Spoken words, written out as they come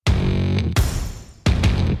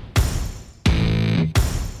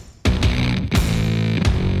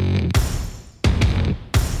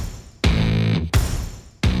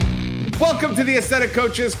Welcome to the Aesthetic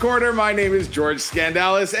Coaches Corner. My name is George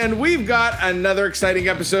Scandalis, and we've got another exciting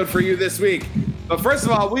episode for you this week. But first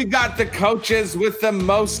of all, we've got the coaches with the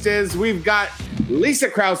mostest. We've got Lisa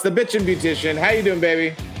Krause, the bitchin' beautician. How you doing,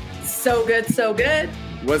 baby? So good, so good.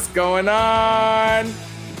 What's going on?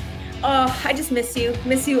 Oh, I just miss you.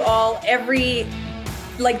 Miss you all.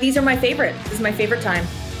 These are my favorite. This is my favorite time.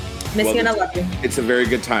 Miss you and I love you. It's a very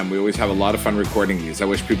good time. We always have a lot of fun recording these. I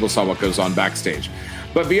wish people saw what goes on backstage.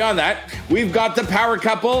 But beyond that, we've got the power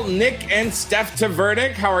couple, Nick and Steph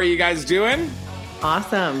Tverdick. How are you guys doing?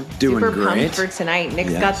 Awesome. Doing Super great. pumped for tonight.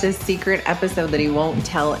 Nick's got this secret episode that he won't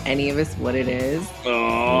tell any of us what it is.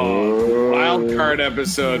 Oh, wild card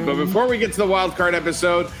episode. But before we get to the wild card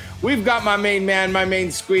episode, we've got my main man, my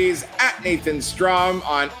main squeeze, at Nathan Strom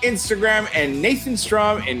on Instagram and Nathan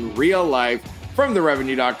Strom in real life from the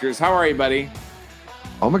Revenue Doctors. How are you, buddy?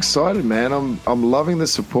 I'm excited, man. I'm loving the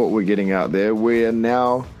support we're getting out there. We are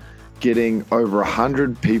now getting over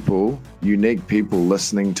 100 people, unique people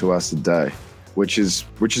listening to us a day, which is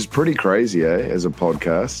pretty crazy, as a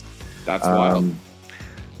podcast. That's wild.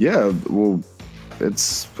 Yeah, well,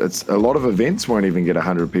 it's a lot of events won't even get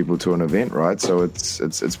 100 people to an event, right? So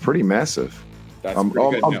it's pretty massive. That's I'm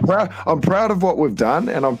proud. I'm proud of what we've done,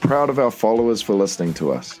 and I'm proud of our followers for listening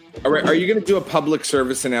to us. All right, are you going to do a public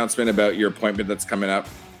service announcement about your appointment that's coming up,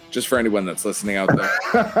 just for anyone that's listening out there?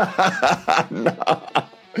 No.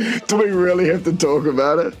 Do we really have to talk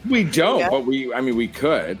about it? We don't, but we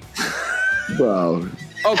could. Well,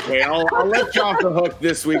 okay, I'll let you off the hook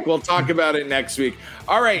this week. We'll talk about it next week.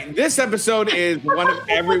 All right, this episode is one of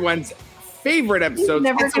everyone's favorite episodes. You're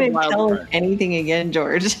never going to tell us anything again,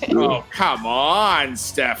 George. Oh, come on,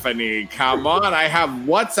 Stephanie. Come on. I have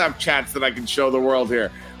WhatsApp chats that I can show the world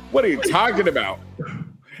here. What are you talking about?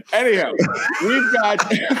 Anyhow,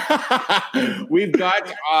 we've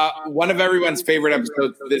got one of everyone's favorite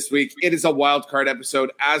episodes this week. It is a wild card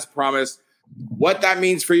episode, as promised. What that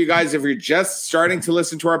means for you guys, if you're just starting to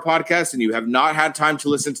listen to our podcast and you have not had time to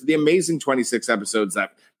listen to the amazing 26 episodes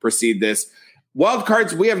that precede this, wild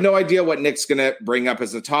cards, we have no idea what Nick's going to bring up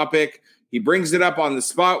as a topic. He brings it up on the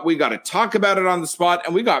spot. We got to talk about it on the spot,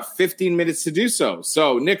 and we got 15 minutes to do so.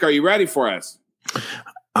 So, Nick, are you ready for us?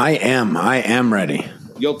 I am ready.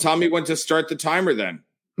 You'll tell me when to start the timer then.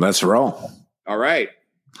 Let's roll. All right.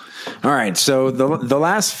 So the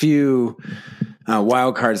last few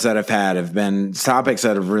wild cards that I've had have been topics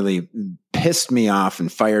that have really pissed me off and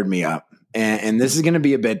fired me up. And this is going to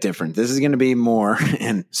be a bit different. This is going to be more,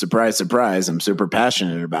 and surprise, surprise, I'm super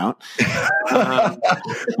passionate about.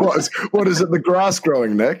 What is it? The grass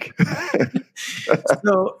growing, Nick?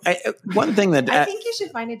 So one thing that I think you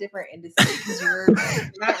should find a different industry because you're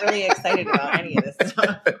not really excited about any of this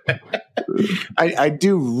stuff. I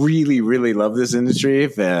do really, really love this industry.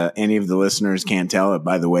 If any of the listeners can't tell it,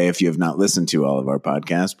 by the way, if you have not listened to all of our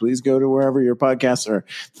podcasts, please go to wherever your podcasts are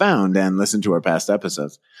found and listen to our past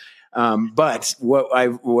episodes. But what I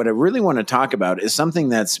really want to talk about is something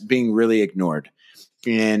that's being really ignored,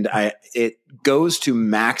 and it goes to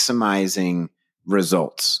maximizing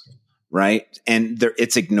results, right? And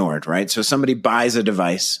it's ignored, right? So somebody buys a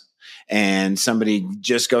device and somebody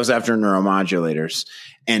just goes after neuromodulators,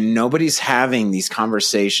 and nobody's having these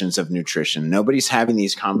conversations of nutrition. Nobody's having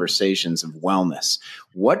these conversations of wellness.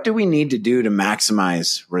 What do we need to do to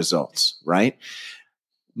maximize results, right?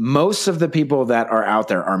 Most of the people that are out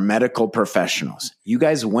there are medical professionals. You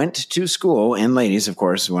guys went to school, and ladies, of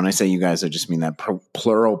course, when I say you guys, I just mean that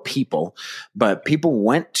plural people, but people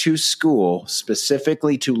went to school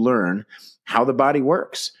specifically to learn how the body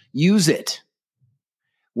works. Use it.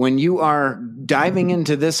 When you are diving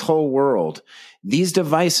into this whole world, these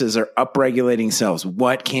devices are upregulating cells.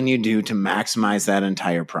 What can you do to maximize that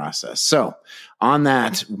entire process? So on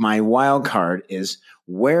that, my wild card is,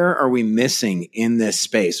 where are we missing in this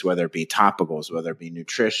space, whether it be topicals, whether it be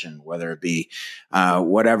nutrition, whether it be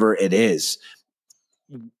whatever it is?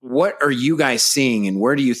 What are you guys seeing, and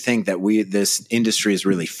where do you think that this industry is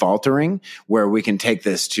really faltering, where we can take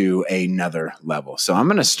this to another level? So I'm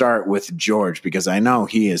going to start with George, because I know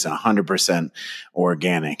he is 100%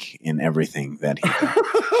 organic in everything that he does.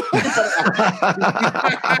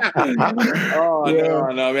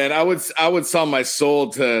 No, man. I would sell my soul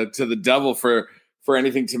to the devil for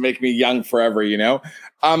anything to make me young forever, you know?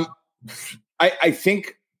 I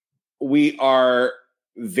think we are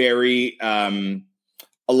very, a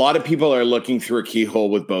lot of people are looking through a keyhole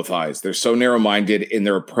with both eyes. They're so narrow-minded in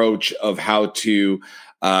their approach of how to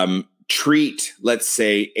treat, let's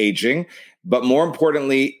say, aging. But more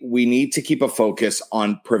importantly, we need to keep a focus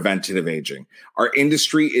on preventative aging. Our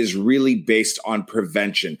industry is really based on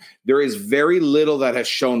prevention. There is very little that has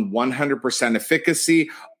shown 100% efficacy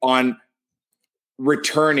on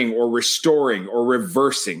returning or restoring or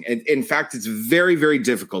reversing. And in fact, it's very, very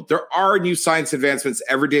difficult. There are new science advancements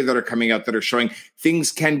every day that are coming out that are showing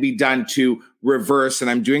things can be done to reverse.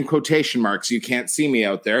 And I'm doing quotation marks. You can't see me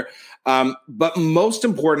out there. But most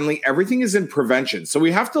importantly, everything is in prevention. So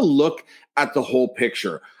we have to look at the whole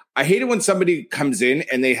picture. I hate it when somebody comes in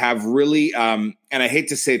and they have really, and I hate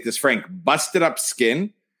to say it this frank, busted up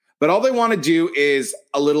skin. But all they want to do is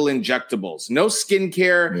a little injectables, no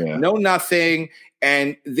skincare, no nothing.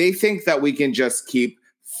 And they think that we can just keep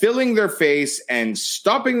filling their face and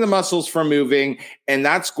stopping the muscles from moving. And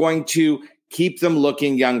that's going to keep them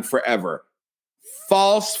looking young forever.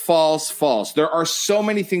 False, false, false. There are so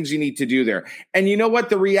many things you need to do there. And you know what?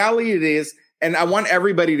 The reality it is, and I want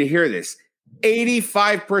everybody to hear this,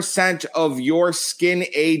 85% of your skin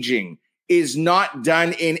aging is not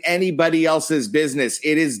done in anybody else's business.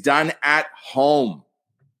 It is done at home.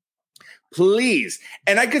 Please.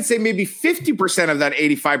 And I could say maybe 50% of that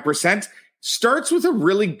 85% starts with a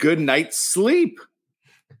really good night's sleep.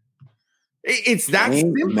 It's that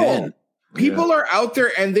simple. People are out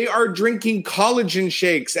there and they are drinking collagen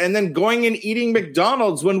shakes and then going and eating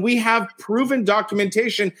McDonald's when we have proven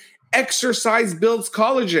documentation exercise builds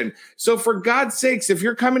collagen. So for God's sakes, if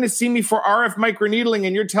you're coming to see me for RF microneedling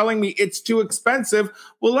and you're telling me it's too expensive,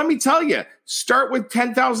 well, let me tell you, start with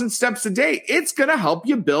 10,000 steps a day. It's going to help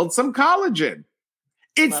you build some collagen.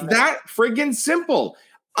 It's that friggin' simple.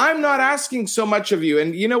 I'm not asking so much of you.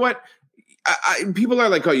 And you know what? People are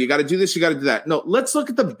like, oh, you got to do this, you got to do that. No, let's look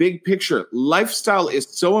at the big picture. Lifestyle is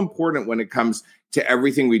so important when it comes to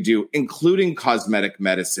everything we do, including cosmetic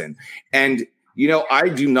medicine. And you know, I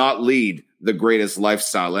do not lead the greatest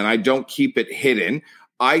lifestyle and I don't keep it hidden.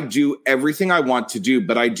 I do everything I want to do,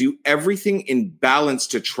 but I do everything in balance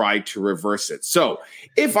to try to reverse it. So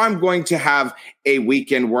if I'm going to have a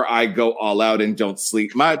weekend where I go all out and don't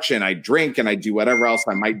sleep much and I drink and I do whatever else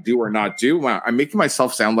I might do or not do, well, I'm making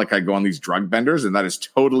myself sound like I go on these drug benders, and that is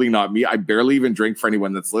totally not me. I barely even drink, for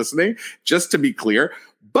anyone that's listening, just to be clear.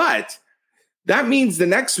 But that means the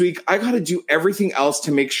next week, I got to do everything else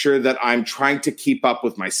to make sure that I'm trying to keep up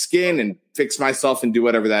with my skin and fix myself and do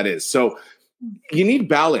whatever that is. So you need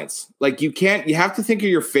balance. Like you have to think of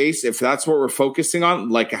your face, if that's what we're focusing on,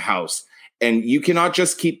 like a house. And you cannot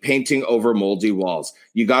just keep painting over moldy walls.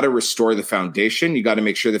 You got to restore the foundation. You got to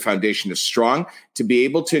make sure the foundation is strong to be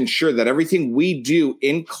able to ensure that everything we do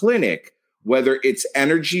in clinic, whether it's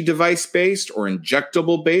energy device based or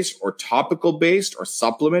injectable based or topical based or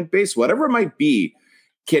supplement based, whatever it might be,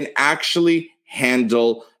 can actually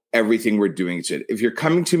handle everything we're doing to it. If you're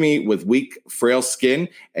coming to me with weak, frail skin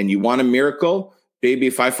and you want a miracle, baby,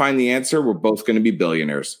 if I find the answer, we're both going to be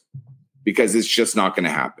billionaires, because it's just not going to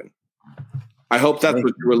happen. I hope that's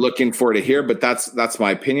what you were looking for to hear, but that's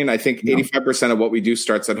my opinion. I think 85% of what we do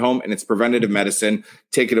starts at home, and it's preventative medicine.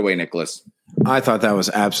 Take it away, Nicholas. I thought that was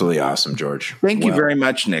absolutely awesome, George. Thank you very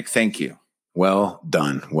much, Nick. Thank you. Well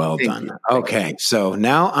done. Well done. Okay. So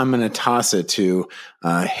now I'm going to toss it to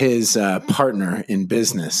his partner in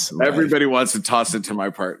business. Everybody wants to toss it to my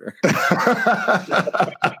partner.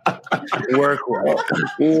 Work well.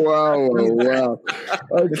 Wow.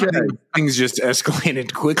 Okay. Things just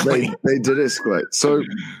escalated quickly. They did escalate. So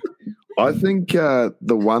I think the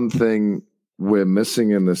one thing we're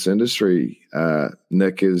missing in this industry,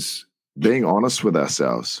 Nick, is being honest with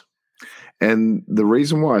ourselves. And the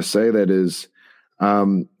reason why I say that is I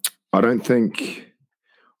don't think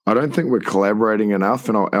we're collaborating enough.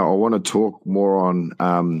 And I want to talk more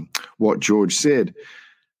on what George said.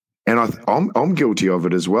 And I'm guilty of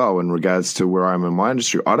it as well in regards to where I'm in my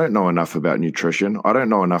industry. I don't know enough about nutrition. I don't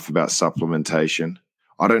know enough about supplementation.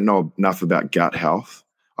 I don't know enough about gut health.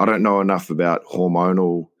 I don't know enough about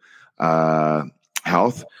hormonal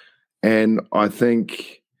health. And I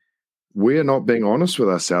think we're not being honest with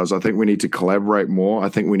ourselves. I think we need to collaborate more. I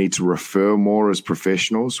think we need to refer more as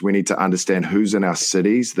professionals. We need to understand who's in our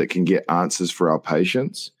cities that can get answers for our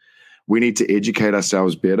patients. We need to educate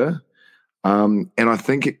ourselves better. And I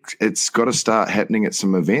think it's got to start happening at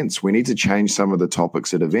some events. We need to change some of the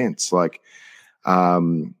topics at events. Like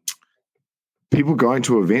people going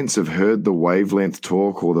to events have heard the wavelength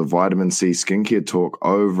talk or the vitamin C skincare talk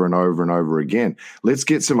over and over and over again. Let's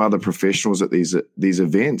get some other professionals at these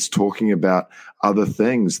events talking about other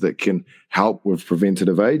things that can help with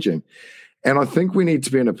preventative aging. And I think we need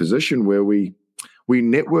to be in a position where we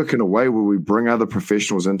network in a way where we bring other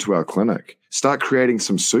professionals into our clinic, start creating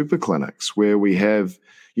some super clinics where we have,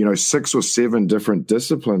 6 or 7 different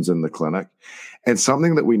disciplines in the clinic. And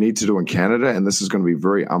something that we need to do in Canada, and this is going to be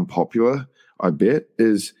very unpopular, I bet,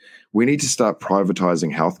 is we need to start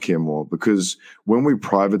privatizing healthcare more, because when we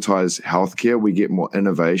privatize healthcare, we get more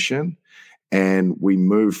innovation and we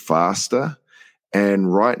move faster.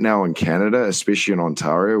 And right now in Canada, especially in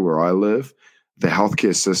Ontario, where I live, the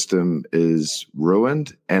healthcare system is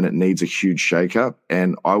ruined and it needs a huge shakeup.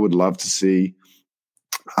 And I would love to see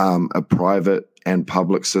a private and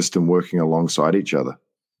public system working alongside each other.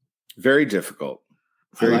 Very difficult.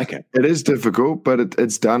 I like it. It is difficult, but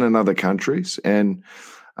it's done in other countries. And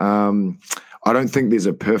I don't think there's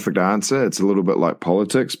a perfect answer. It's a little bit like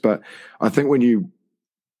politics, but I think when you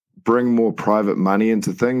bring more private money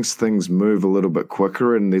into things move a little bit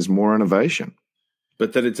quicker and there's more innovation.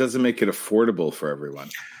 But that it doesn't make it affordable for everyone.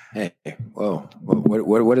 Hey, whoa.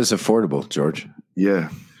 What is affordable, George? Yeah.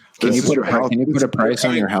 Can you put a price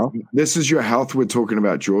on your health? This is your health we're talking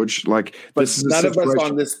about, George. Like, but this is none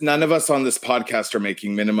of us on this podcast are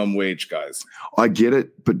making minimum wage, guys. I get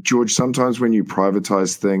it, but George, sometimes when you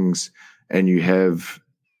privatize things and you have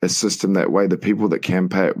a system that way, the people that can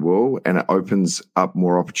pay it will, and it opens up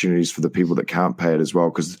more opportunities for the people that can't pay it as well,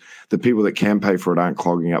 because the people that can pay for it aren't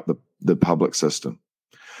clogging up the public system.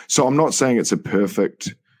 So I'm not saying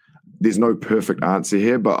there's no perfect answer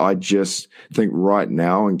here, but I just think right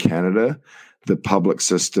now in Canada, the public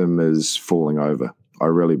system is falling over. I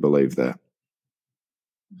really believe that.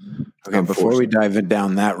 Okay, before we dive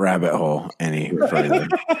down that rabbit hole any further,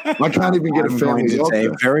 I can't even get a family to say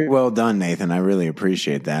very well done, Nathan. I really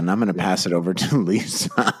appreciate that. And I'm going to pass it over to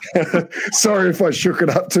Lisa. Sorry if I shook it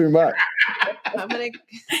up too much. I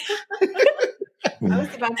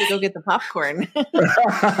was about to go get the popcorn.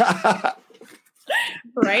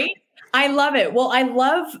 Right? I love it. Well, I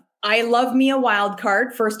love me a wild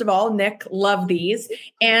card. First of all, Nick, love these,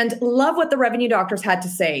 and love what the revenue doctors had to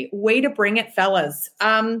say. Way to bring it, fellas.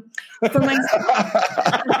 For my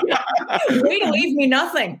way to leave me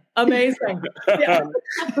nothing. Amazing. Yeah.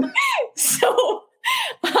 So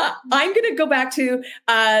I'm going to go back to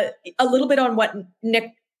a little bit on what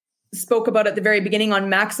Nick spoke about at the very beginning on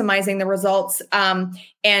maximizing the results,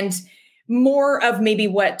 and more of maybe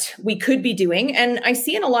what we could be doing. And I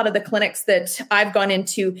see in a lot of the clinics that I've gone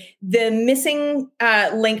into the missing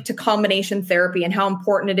link to combination therapy and how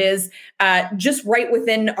important it is just right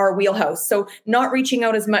within our wheelhouse. So not reaching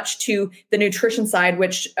out as much to the nutrition side,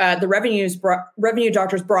 which the revenue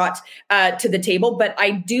doctors brought to the table. But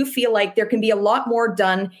I do feel like there can be a lot more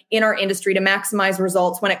done in our industry to maximize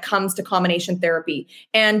results when it comes to combination therapy.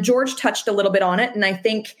 And George touched a little bit on it. And I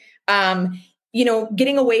think,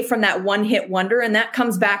 getting away from that one-hit wonder, and that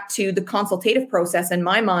comes back to the consultative process in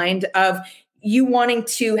my mind of you wanting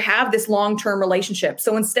to have this long-term relationship.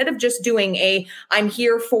 So instead of just doing I'm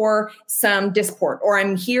here for some Dysport, or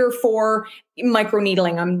I'm here for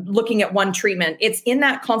microneedling, I'm looking at one treatment. It's in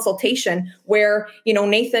that consultation where,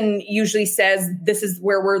 Nathan usually says, this is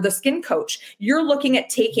where we're the skin coach. You're looking at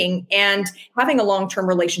taking and having a long-term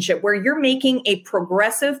relationship where you're making a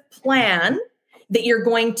progressive plan that you're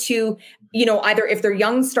going to, either if they're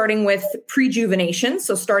young, starting with prejuvenation,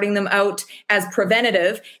 so starting them out as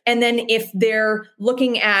preventative. And then if they're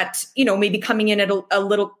looking at, maybe coming in at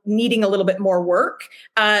needing a little bit more work,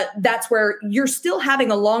 that's where you're still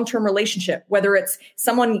having a long-term relationship, whether it's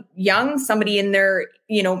someone young, somebody in their,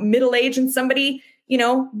 middle age, and somebody,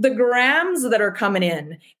 the grams that are coming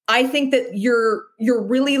in. I think that you're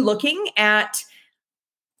really looking at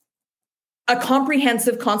a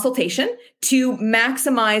comprehensive consultation to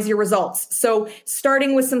maximize your results. So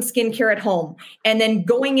starting with some skincare at home, and then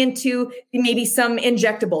going into maybe some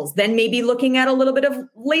injectables, then maybe looking at a little bit of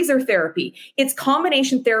laser therapy. It's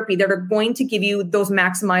combination therapy that are going to give you those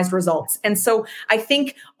maximized results. And so I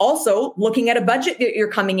think also looking at a budget that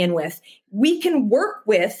you're coming in with, we can work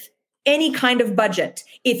with any kind of budget.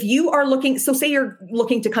 If you are looking, so say you're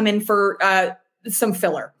looking to come in for some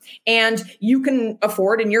filler, and you can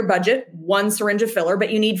afford in your budget 1 syringe of filler, but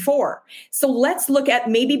you need 4. So let's look at,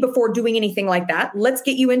 maybe before doing anything like that, let's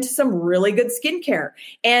get you into some really good skincare,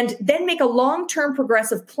 and then make a long-term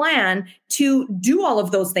progressive plan to do all of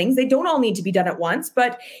those things. They don't all need to be done at once,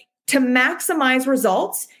 but to maximize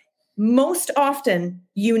results, most often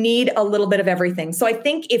you need a little bit of everything. So I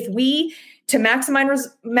think to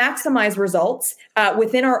maximize results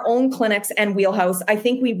within our own clinics and wheelhouse, I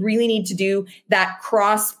think we really need to do that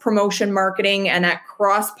cross-promotion marketing and that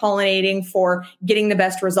cross-pollinating for getting the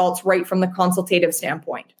best results right from the consultative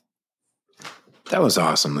standpoint. That was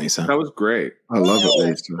awesome, Lisa. That was great. I love it,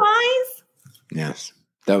 Lisa. Guys. Yes,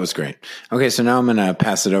 that was great. Okay, so now I'm going to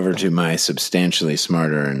pass it over to my substantially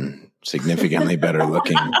smarter and significantly better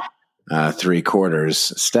looking 3/4,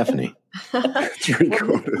 Stephanie.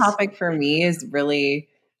 The topic for me is really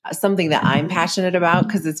something that I'm passionate about,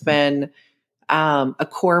 because it's been a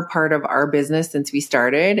core part of our business since we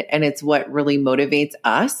started. And it's what really motivates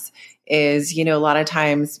us is, a lot of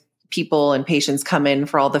times people and patients come in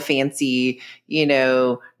for all the fancy,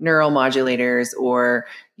 neuromodulators or,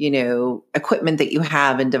 equipment that you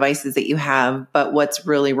have and devices that you have. But what's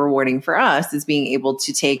really rewarding for us is being able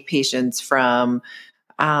to take patients from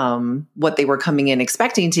what they were coming in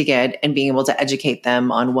expecting to get and being able to educate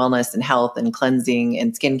them on wellness and health and cleansing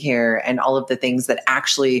and skincare and all of the things that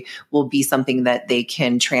actually will be something that they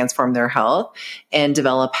can transform their health and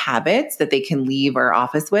develop habits that they can leave our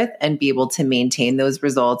office with and be able to maintain those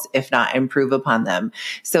results, if not improve upon them.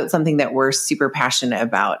 So it's something that we're super passionate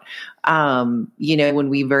about. When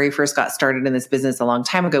we very first got started in this business a long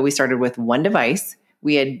time ago, we started with one device.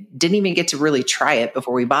 We didn't even get to really try it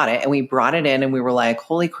before we bought it. And we brought it in and we were like,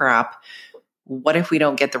 holy crap, what if we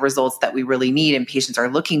don't get the results that we really need and patients are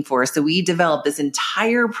looking for? So we developed this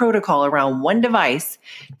entire protocol around one device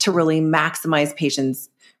to really maximize patients'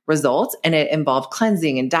 results. And it involved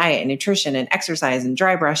cleansing and diet and nutrition and exercise and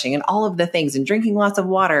dry brushing and all of the things and drinking lots of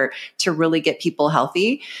water to really get people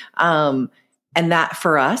healthy. And that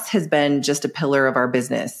for us has been just a pillar of our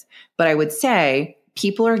business. But I would say,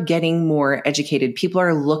 people are getting more educated. People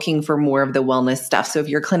are looking for more of the wellness stuff. So if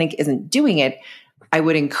your clinic isn't doing it, I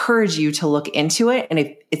would encourage you to look into it. And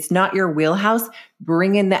if it's not your wheelhouse,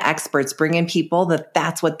 bring in the experts, bring in people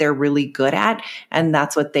that's what they're really good at. And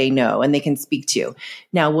that's what they know and they can speak to.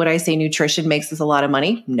 Now, would I say nutrition makes us a lot of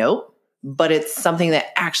money? Nope. But it's something that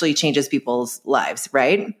actually changes people's lives,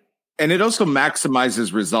 right? And it also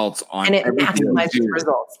maximizes results on and it maximizes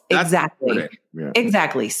results. Exactly. Yeah.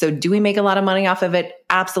 Exactly. So do we make a lot of money off of it?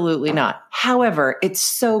 Absolutely not. However, it's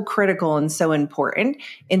so critical and so important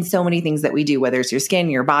in so many things that we do, whether it's your skin,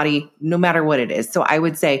 your body, no matter what it is. So I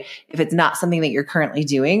would say if it's not something that you're currently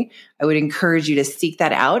doing, I would encourage you to seek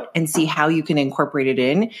that out and see how you can incorporate it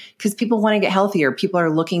in, because people want to get healthier. People are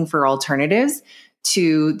looking for alternatives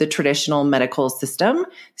to the traditional medical system.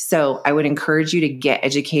 So I would encourage you to get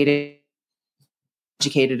educated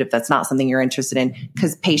if that's not something you're interested in,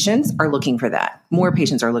 because patients are looking for that. More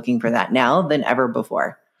patients are looking for that now than ever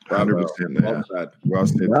before. 100%. Well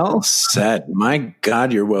said. Well said. My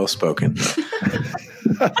God, you're well spoken.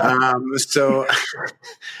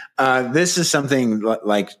 This is something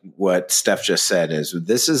like what Steph just said, is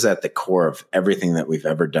this is at the core of everything that we've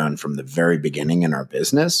ever done from the very beginning in our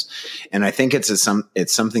business. And I think it's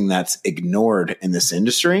something that's ignored in this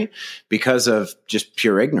industry because of just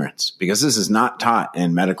pure ignorance, because this is not taught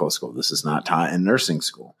in medical school. This is not taught in nursing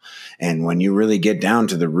school. And when you really get down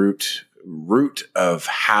to the root of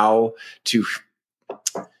how to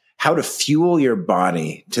fuel your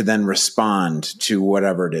body to then respond to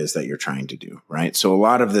whatever it is that you're trying to do, right? So a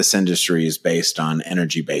lot of this industry is based on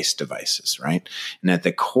energy-based devices, right? And at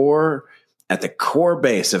the core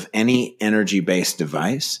base of any energy-based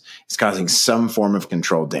device, it's causing some form of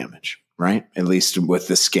controlled damage, right? At least with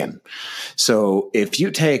the skin. So if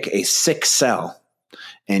you take a sick cell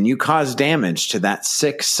and you cause damage to that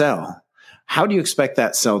sick cell, how do you expect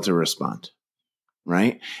that cell to respond?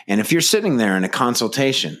 Right. And if you're sitting there in a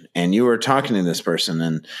consultation and you are talking to this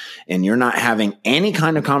person and you're not having any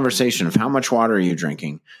kind of conversation of how much water are you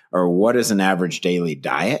drinking or what is an average daily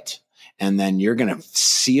diet, and then you're going to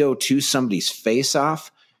CO2 somebody's face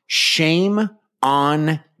off, shame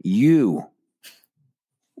on you.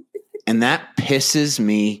 And that pisses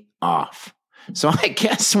me off. So I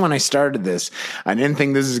guess when I started this, I didn't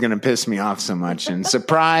think this is going to piss me off so much. And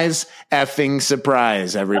surprise, effing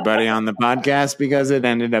surprise, everybody on the podcast, because it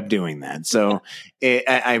ended up doing that. So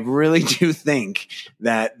I really do think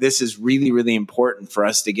that this is really, really important for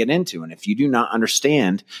us to get into. And if you do not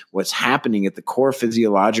understand what's happening at the core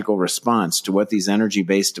physiological response to what these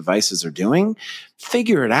energy-based devices are doing,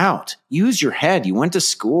 figure it out. Use your head. You went to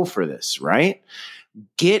school for this, right?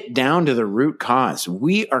 Get down to the root cause.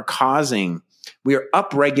 We are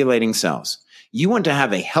upregulating cells. You want to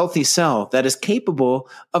have a healthy cell that is capable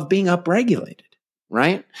of being upregulated,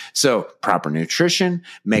 right? So proper nutrition,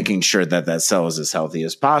 making sure that that cell is as healthy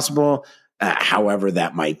as possible, however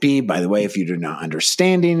that might be. By the way, if you do not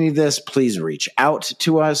understand any of this, please reach out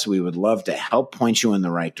to us. We would love to help point you in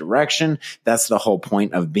the right direction. That's the whole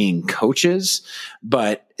point of being coaches.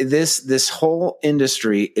 But this whole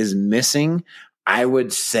industry is missing, I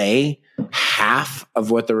would say, half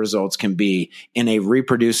of what the results can be in a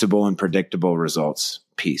reproducible and predictable results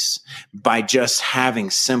piece by just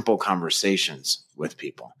having simple conversations with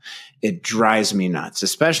people. It drives me nuts,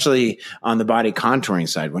 especially on the body contouring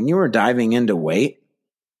side. When you were diving into weight,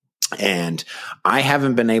 and I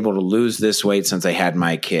haven't been able to lose this weight since I had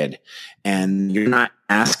my kid, and you're not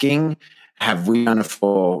asking, have we done a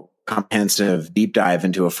full comprehensive deep dive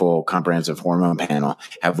into a full comprehensive hormone panel?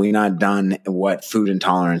 Have we not done what food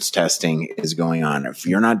intolerance testing is going on? If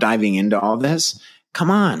you're not diving into all this, Come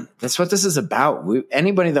on. That's what this is about.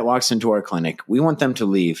 Anybody that walks into our clinic, we want them to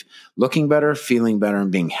leave looking better, feeling better,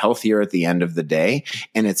 and being healthier at the end of the day.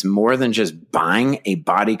 And it's more than just buying a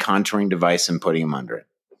body contouring device and putting them under it.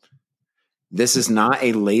 This is not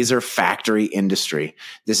a laser factory industry.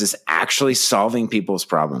 This is actually solving people's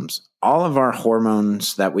problems. All of our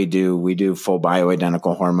hormones that we do full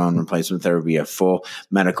bioidentical hormone replacement therapy, a full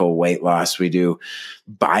medical weight loss. We do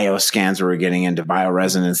bioscans where we're getting into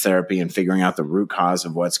bioresonance therapy and figuring out the root cause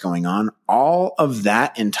of what's going on. All of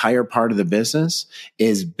that entire part of the business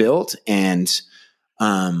is built and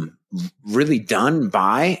really done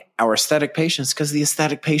by our aesthetic patients, because the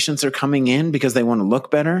aesthetic patients are coming in because they want to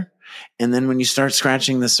look better. And then when you start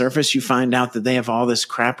scratching the surface, you find out that they have all this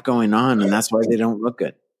crap going on, and that's why they don't look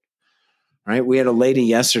good. Right? We had a lady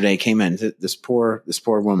yesterday came in, this poor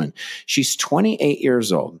woman. She's 28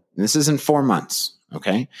 years old. And this is in 4 months.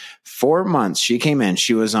 Okay. 4 months. She came in.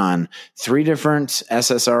 She was on 3 different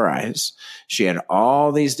SSRIs. She had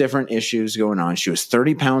all these different issues going on. She was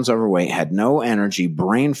 30 pounds overweight, had no energy,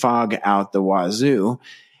 brain fog out the wazoo.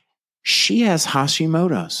 She has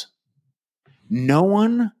Hashimoto's. No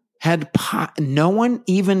one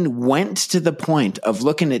even went to the point of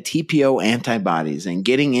looking at TPO antibodies and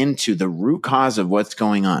getting into the root cause of what's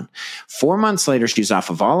going on. 4 months later, she's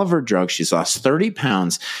off of all of her drugs. She's lost 30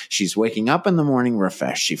 pounds. She's waking up in the morning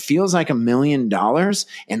refreshed. She feels like $1 million.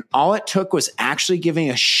 And all it took was actually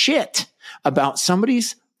giving a shit about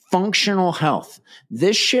somebody's functional health.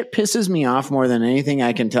 This shit pisses me off more than anything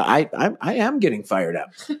I can tell. I am getting fired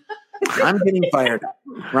up. I'm getting fired up,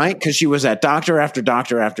 right? Because she was at doctor after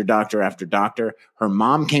doctor after doctor after doctor. Her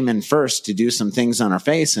mom came in first to do some things on her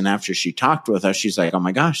face. And after she talked with us, she's like, oh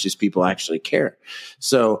my gosh, these people actually care.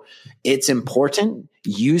 So it's important.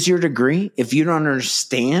 Use your degree. If you don't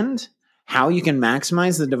understand how you can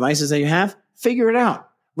maximize the devices that you have, figure it out.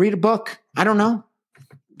 Read a book. I don't know.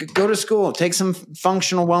 Go to school. Take some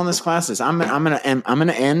functional wellness classes. I'm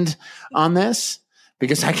gonna end on this,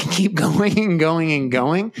 because I can keep going and going and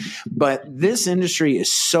going. But this industry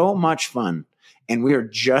is so much fun, and we are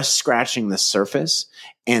just scratching the surface.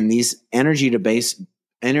 And these energy-based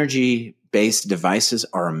devices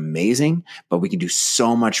are amazing, but we can do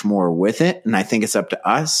so much more with it. And I think it's up to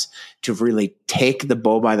us to really take the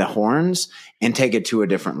bull by the horns and take it to a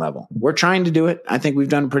different level. We're trying to do it. I think we've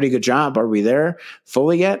done a pretty good job. Are we there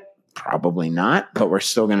fully yet? Probably not, but we're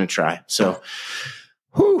still going to try. So,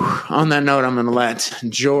 on that note, I'm going to let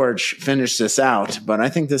George finish this out, but I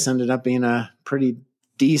think this ended up being a pretty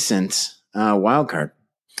decent wild card.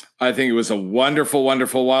 I think it was a wonderful,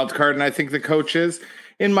 wonderful wild card, and I think the coaches,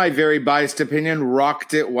 in my very biased opinion,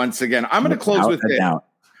 rocked it once again. I'm going to close with it.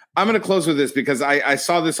 I'm going to close with this because I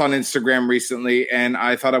saw this on Instagram recently, and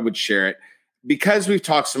I thought I would share it. Because we've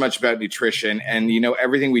talked so much about nutrition and,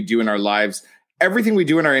 everything we do in our lives, everything we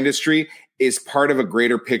do in our industry is part of a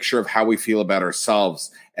greater picture of how we feel about ourselves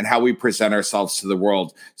and how we present ourselves to the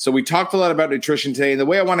world. So we talked a lot about nutrition today. And the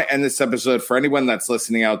way I want to end this episode for anyone that's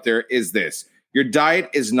listening out there is this. Your diet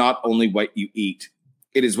is not only what you eat.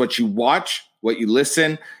 It is what you watch, what you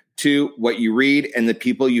listen to, what you read, and the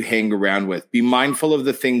people you hang around with. Be mindful of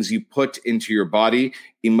the things you put into your body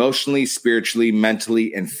emotionally, spiritually,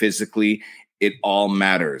 mentally, and physically. It all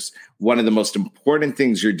matters. One of the most important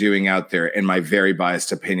things you're doing out there, in my very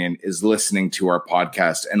biased opinion, is listening to our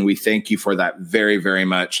podcast. And we thank you for that very, very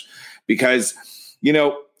much. Because,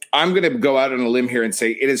 I'm going to go out on a limb here and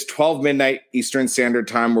say it is 12 midnight Eastern Standard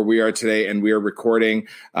Time where we are today, and we are recording.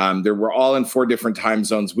 We're all in 4 different time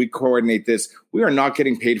zones. We coordinate this. We are not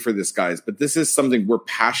getting paid for this, guys, but this is something we're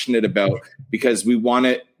passionate about because we want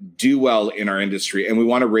to do well in our industry, and we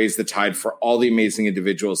want to raise the tide for all the amazing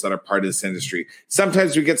individuals that are part of this industry.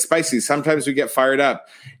 Sometimes we get spicy. Sometimes we get fired up.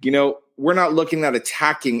 We're not looking at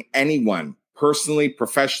attacking anyone personally,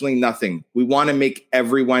 professionally, nothing. We want to make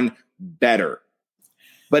everyone better.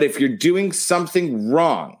 But if you're doing something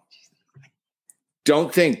wrong,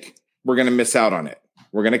 don't think we're going to miss out on it.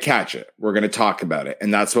 We're going to catch it. We're going to talk about it.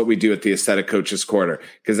 And that's what we do at the Aesthetic Coaches Corner,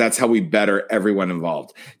 because that's how we better everyone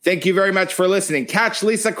involved. Thank you very much for listening. Catch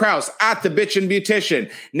Lisa Krause at The Bitchin' Beautician,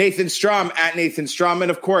 Nathan Strom at Nathan Strom, and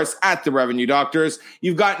of course at The Revenue Doctors.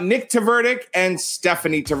 You've got Nick Tverdik and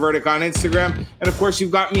Stephanie Tverdik on Instagram. And of course,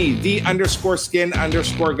 you've got me,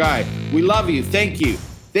 the_skin_guy. We love you. Thank you.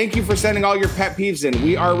 Thank you for sending all your pet peeves in.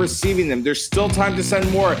 We are receiving them. There's still time to send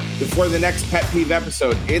more before the next pet peeve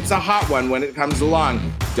episode. It's a hot one when it comes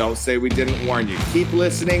along. Don't say we didn't warn you. Keep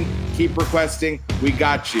listening. Keep requesting. We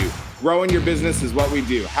got you. Growing your business is what we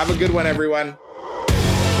do. Have a good one, everyone.